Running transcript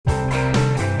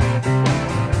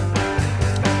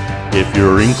If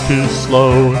your ink's too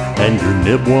slow and your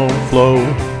nib won't flow,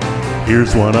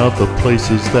 here's one of the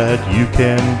places that you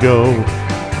can go.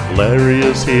 Larry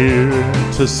is here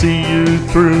to see you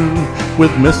through with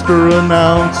Mr.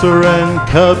 Announcer and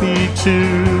Cubby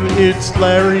too. It's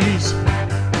Larry's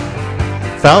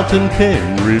Fountain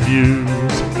Pen Reviews.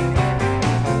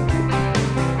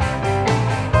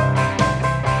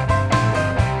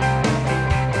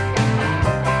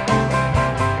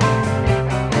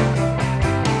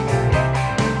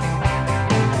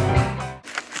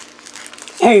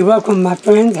 Hey, welcome my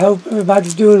friends. Hope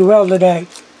everybody's doing well today.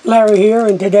 Larry here,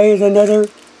 and today is another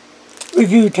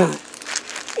review time.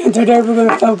 And today we're going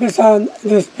to focus on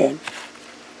this pen.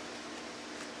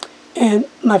 And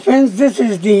my friends, this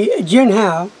is the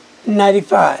Jinhao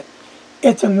 95.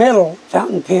 It's a metal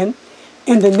fountain pen,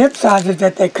 and the nib sizes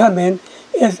that they come in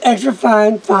is extra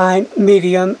fine, fine,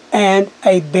 medium, and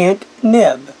a bent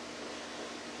nib.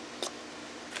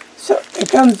 So it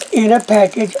comes in a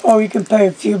package, or you can pay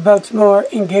a few bucks more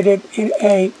and get it in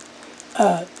a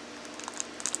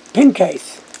pen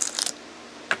case.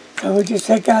 So we just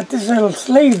take out this little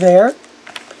sleeve there,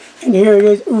 and here it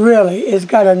is. Really, it's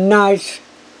got a nice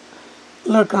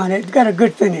look on it. It's got a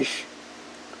good finish.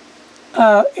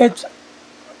 It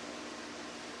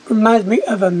reminds me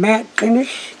of a matte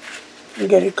finish. You can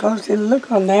get a close and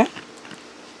look on that.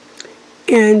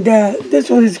 And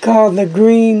this one is called the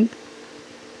green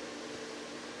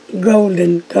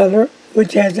golden color,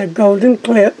 which has a golden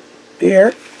clip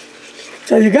here.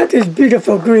 So you got this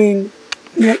beautiful green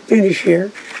matte finish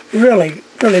here. Really,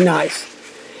 really nice.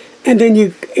 And then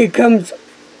it comes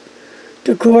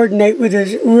to coordinate with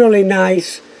this really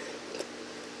nice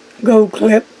gold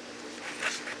clip.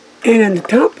 And on the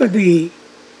top of the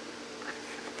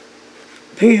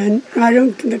pen, right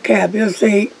on the cap, you'll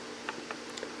see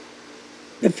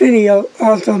the finial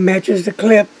also matches the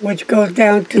clip, which goes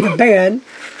down to the band.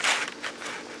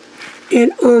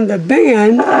 And on the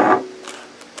band,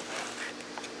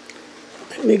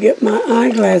 let me get my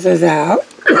eyeglasses out.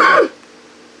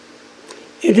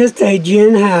 It is a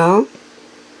Jinhao.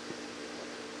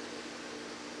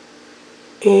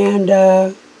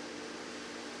 And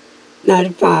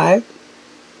 95.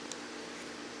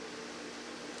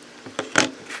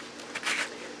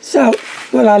 So,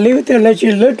 well, I'll leave it there and let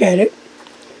you look at it.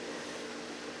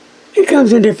 It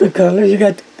comes in different colors. You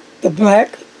got the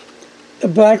black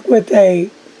with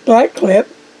a black clip.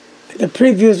 The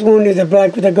previous one is a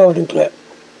black with a golden clip.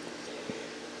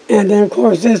 And then, of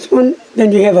course, this one.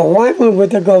 Then you have a white one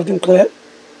with a golden clip.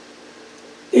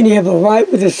 Then you have a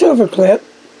white with a silver clip.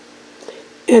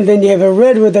 And then you have a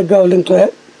red with a golden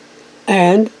clip.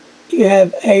 And you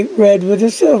have a red with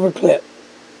a silver clip.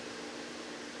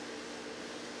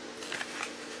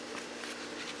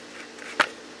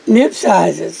 Nib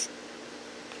sizes.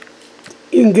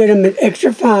 You can get them in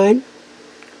extra fine,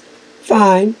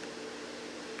 fine,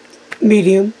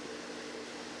 medium,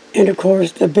 and of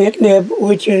course the bent nib,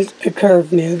 which is a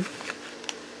curved nib.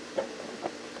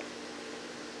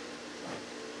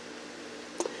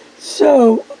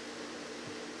 So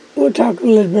we'll talk a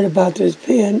little bit about this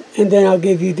pen, and then I'll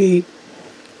give you the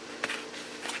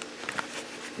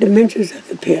dimensions of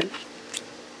the pen.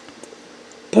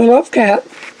 Pull off cap.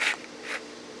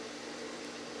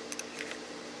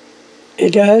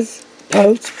 It does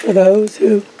post for those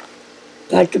who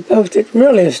like to post it.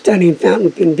 Really a stunning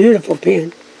fountain pen, beautiful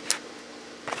pen.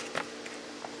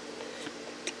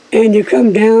 And you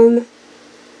come down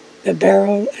the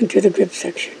barrel into the grip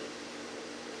section.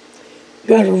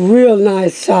 Got a real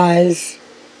nice size,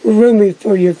 roomy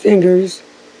for your fingers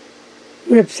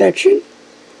grip section.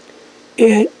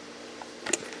 And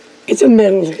it's a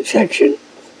metal section.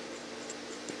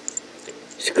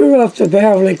 Screw off the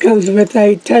barrel. It comes with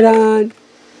a ta-da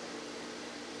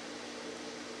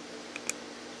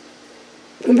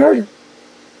converter.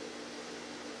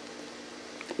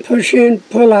 Push in,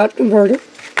 pull out converter.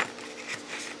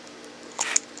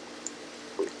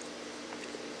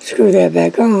 Screw that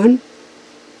back on.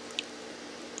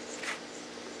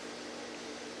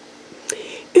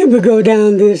 And we go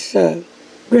down this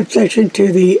grip section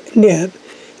to the nib.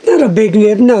 Not a big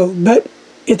nib, no, but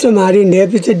it's a mighty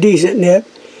nib. It's a decent nib.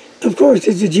 Of course,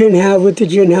 it's a Jinhao with the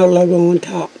Jinhao logo on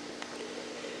top.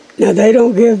 Now, they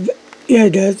don't give, yeah,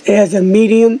 it does. It has a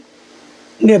medium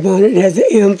nib on it. It has an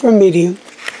M for medium.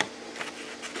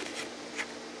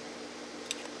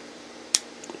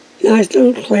 Nice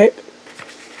little click.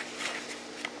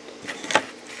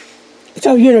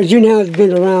 So, you know, Jinhao's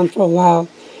been around for a while,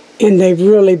 and they've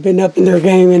really been up in their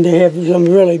game, and they have some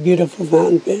really beautiful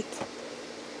fountain pens.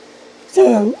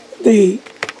 So, the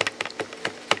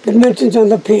dimensions on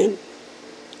the pen.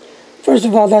 First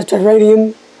of all, that's a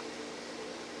radium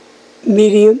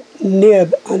medium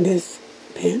nib on this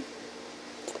pen.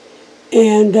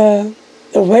 And the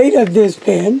weight of this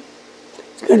pen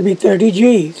is going to be 30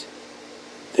 G's.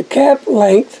 The cap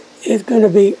length is going to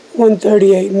be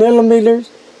 138 millimeters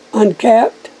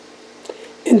uncapped.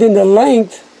 And then the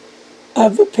length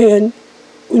of the pen,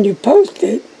 when you post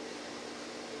it,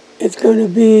 it's going to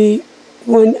be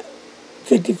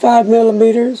 155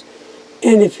 millimeters.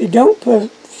 And if you don't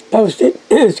post it,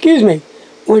 excuse me,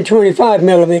 125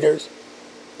 millimeters.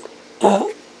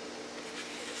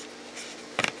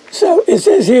 So it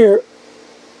says here,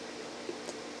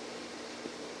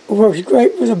 works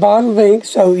great with a bottle of ink,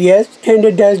 so yes, and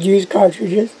it does use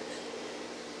cartridges.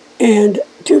 And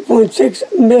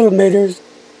 2.6 millimeters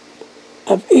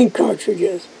of ink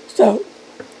cartridges. So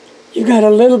you got a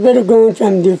little bit of going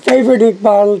from your favorite ink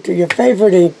bottle to your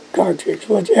favorite ink cartridge,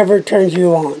 whichever turns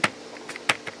you on.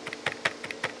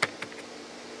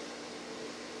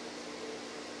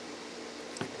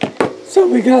 So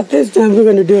we got this done. We're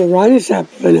going to do a writing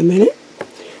sample in a minute.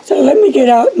 So let me get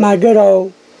out my good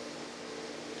old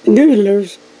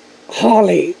Noodler's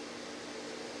Holly.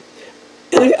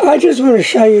 And I just want to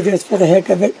show you this for the heck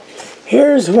of it.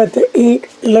 Here's what the ink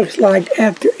looks like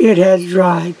after it has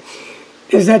dried.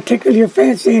 Does that tickle your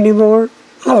fancy anymore?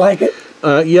 I like it.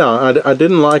 Yeah, I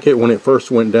didn't like it when it first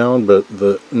went down, but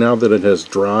now that it has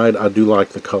dried, I do like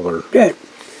the color. Good.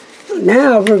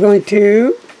 Now we're going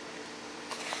to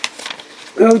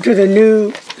go to the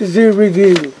new Zoo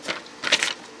review.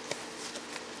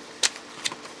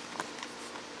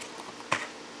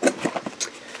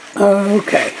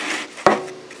 Okay.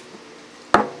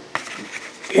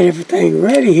 Get everything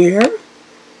ready here.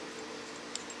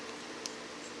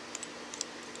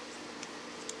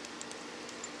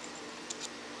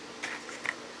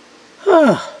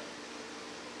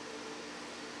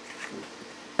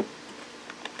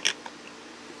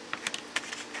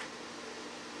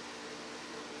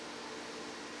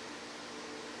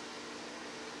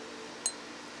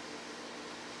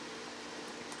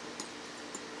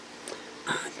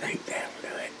 I think that'll do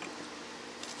it.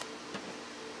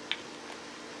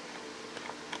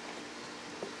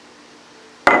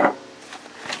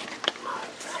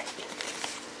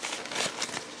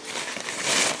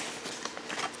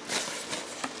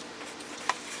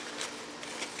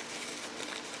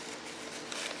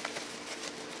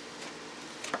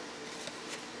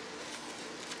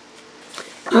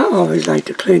 I always like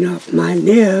to clean off my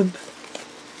nib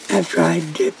after I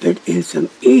dip it in some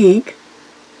ink.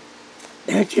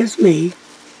 That's just me.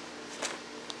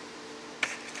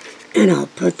 And I'll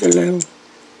put the little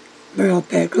barrel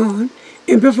back on.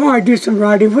 And before I do some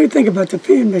writing, what do you think about the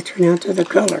pen, Mr. Announcer, the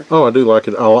color? Oh, I do like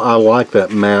it. I like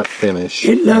that matte finish.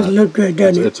 It does look good,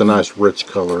 doesn't it? It's a nice rich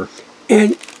color.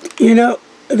 And, you know,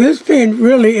 this pen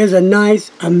really is a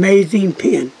nice, amazing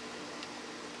pen.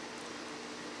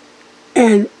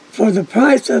 And for the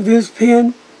price of this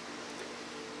pen,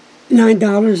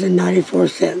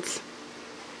 $9.94.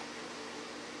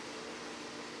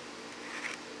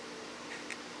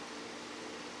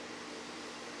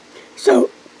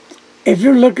 So, if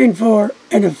you're looking for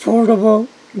an affordable,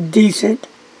 decent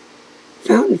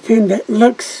fountain pen that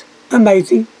looks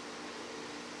amazing,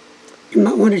 you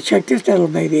might want to check this little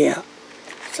baby out.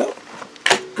 So,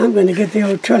 I'm going to get the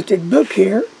old trusted book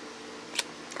here.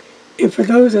 And for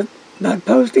those about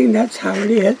posting, that's how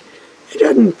it is. It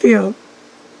doesn't feel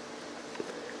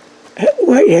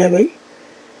weight heavy.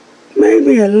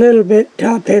 Maybe a little bit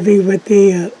top heavy with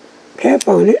the cap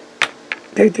on it.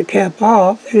 Take the cap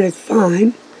off and it's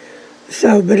fine.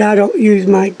 So, but I don't use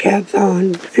my caps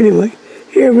on. Anyway,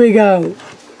 here we go.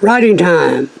 Writing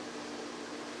time.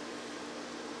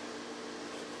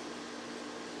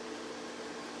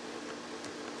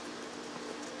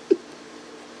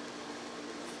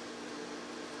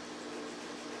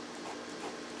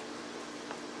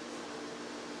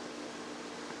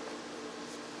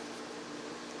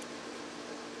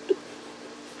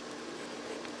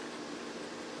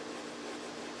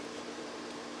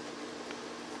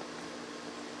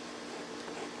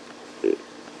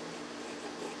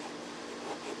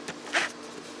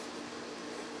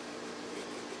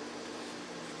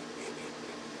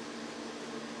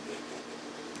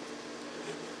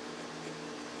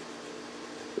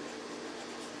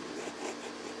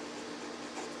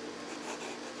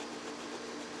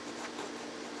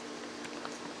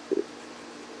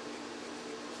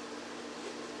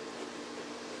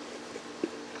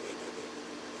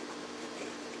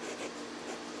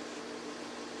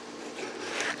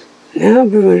 Now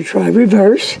we're going to try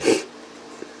reverse.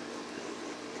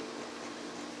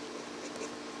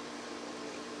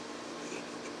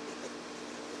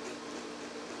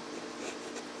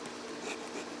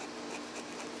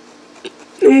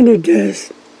 And it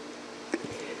does.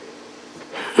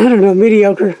 I don't know,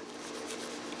 mediocre.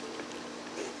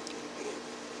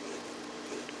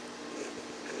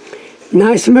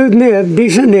 Nice smooth nib,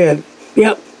 decent nib.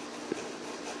 Yep.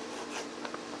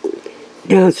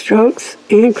 Downstrokes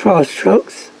and cross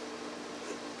strokes.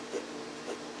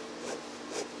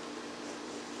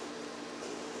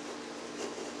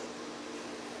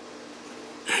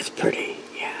 That's pretty,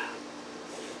 yeah.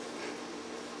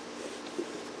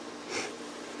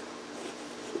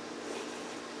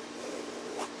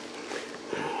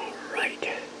 All right.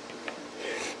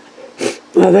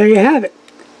 Well, there you have it.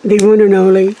 The one and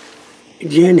only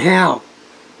Jinhao.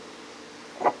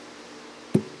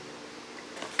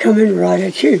 Coming right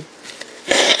at you.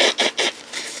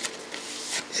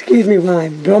 Excuse me while I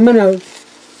blow my nose.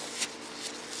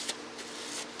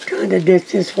 Trying to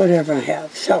ditch this whatever I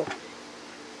have. So,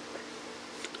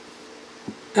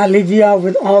 I leave you all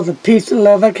with all the peace and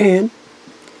love I can.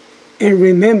 And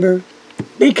remember,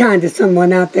 be kind to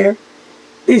someone out there.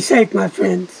 Be safe, my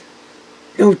friends.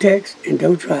 Don't text and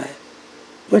don't drive.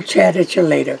 We'll chat at you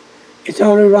later. It's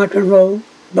only rock and roll,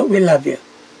 but we love you.